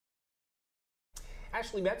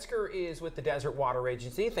Ashley Metzger is with the Desert Water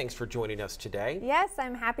Agency. Thanks for joining us today. Yes,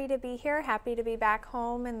 I'm happy to be here. Happy to be back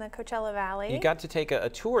home in the Coachella Valley. You got to take a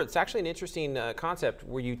tour. It's actually an interesting concept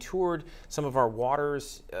where you toured some of our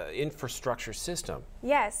water's infrastructure system.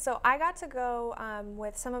 Yes, so I got to go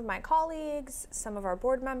with some of my colleagues, some of our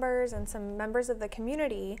board members, and some members of the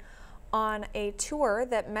community on a tour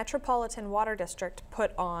that Metropolitan Water District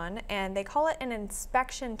put on, and they call it an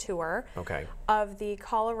inspection tour of the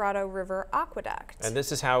Colorado River Aqueduct. And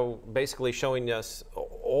this is how basically showing us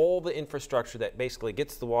all the infrastructure that basically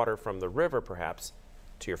gets the water from the river perhaps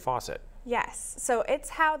to your faucet. Yes, so it's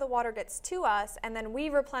how the water gets to us, and then we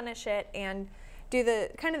replenish it and do the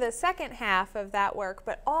kind of the second half of that work,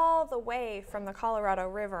 but all the way from the Colorado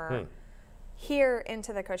River here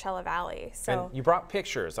into the Coachella Valley. So and you brought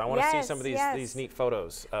pictures. I want to see some of these neat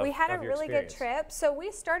photos of we had a your really experience. Good trip. So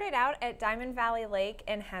we started out at Diamond Valley Lake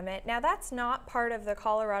in Hemet. Now that's not part of the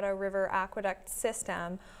Colorado River Aqueduct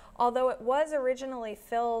system, although it was originally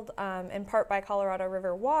filled in part by Colorado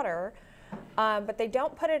River water, but they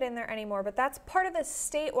don't put it in there anymore. But that's part of the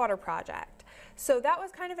state water project. So that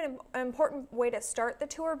was kind of an important way to start the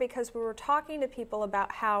tour, because we were talking to people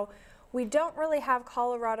about how we don't really have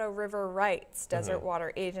Colorado River rights, Desert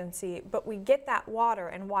Water Agency, but we get that water.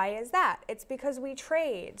 And why is that? It's because we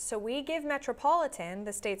trade. So we give Metropolitan,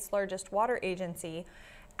 the state's largest water agency,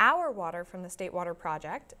 our water from the State Water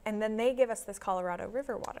Project, and then they give us this Colorado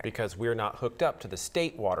River water. Because we're not hooked up to the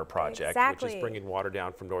State Water Project, which is bringing water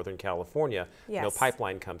down from Northern California. Yes. No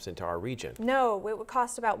pipeline comes into our region. No, it would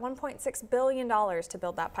cost about $1.6 billion to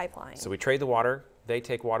build that pipeline. So we trade the water. They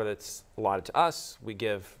take water that's allotted to us. We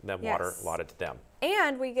give them water allotted to them.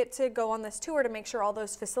 And we get to go on this tour to make sure all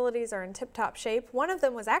those facilities are in tip-top shape. One of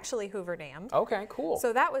them was actually Hoover Dam. Okay, cool.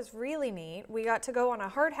 So that was really neat. We got to go on a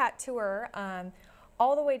hard hat tour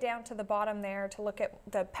all the way down to the bottom there to look at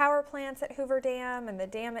the power plants at Hoover Dam and the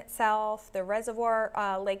dam itself. The reservoir,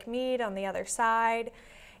 Lake Mead on the other side,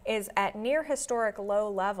 is at near historic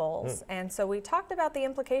low levels. And so we talked about the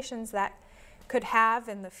implications that could have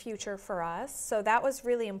in the future for us. So that was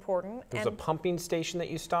really important. There's a pumping station that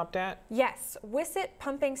you stopped at? Yes, Wisset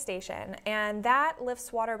Pumping Station, and that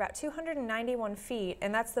lifts water about 291 feet,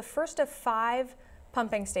 and that's the first of 5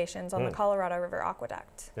 pumping stations on the Colorado River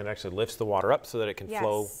Aqueduct. It actually lifts the water up so that it can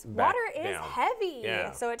flow back Water is down. heavy,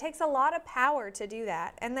 so it takes a lot of power to do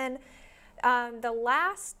that. And then the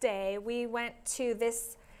last day we went to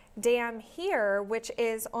this dam here, which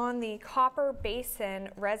is on the Copper Basin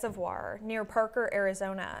Reservoir near Parker,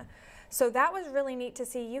 Arizona. So that was really neat to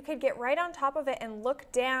see. You could get right on top of it and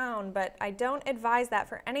look down, but I don't advise that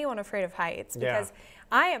for anyone afraid of heights, because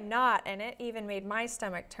I am not, and it even made my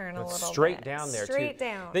stomach turn a little bit. Straight down there, Straight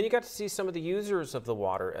down. Then you got to see some of the users of the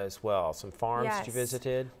water as well. Some farms that you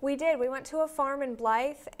visited. We did. We went to a farm in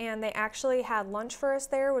Blythe, and they actually had lunch for us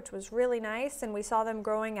there, which was really nice, and we saw them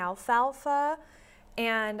growing alfalfa.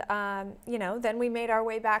 And, you know, then we made our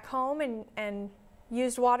way back home and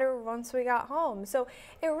used water once we got home. So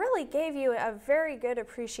it really gave you a very good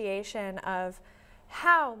appreciation of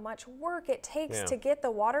how much work it takes to get the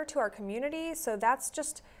water to our community. So that's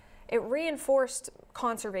just, it reinforced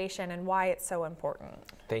conservation and why it's so important.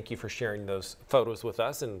 Thank you for sharing those photos with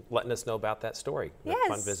us and letting us know about that story. Yes,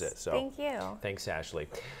 fun visit. So thank you. Thanks, Ashley.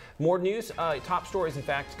 More news, top stories, in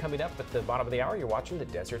fact, coming up at the bottom of the hour. You're watching the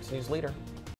Desert's News Leader.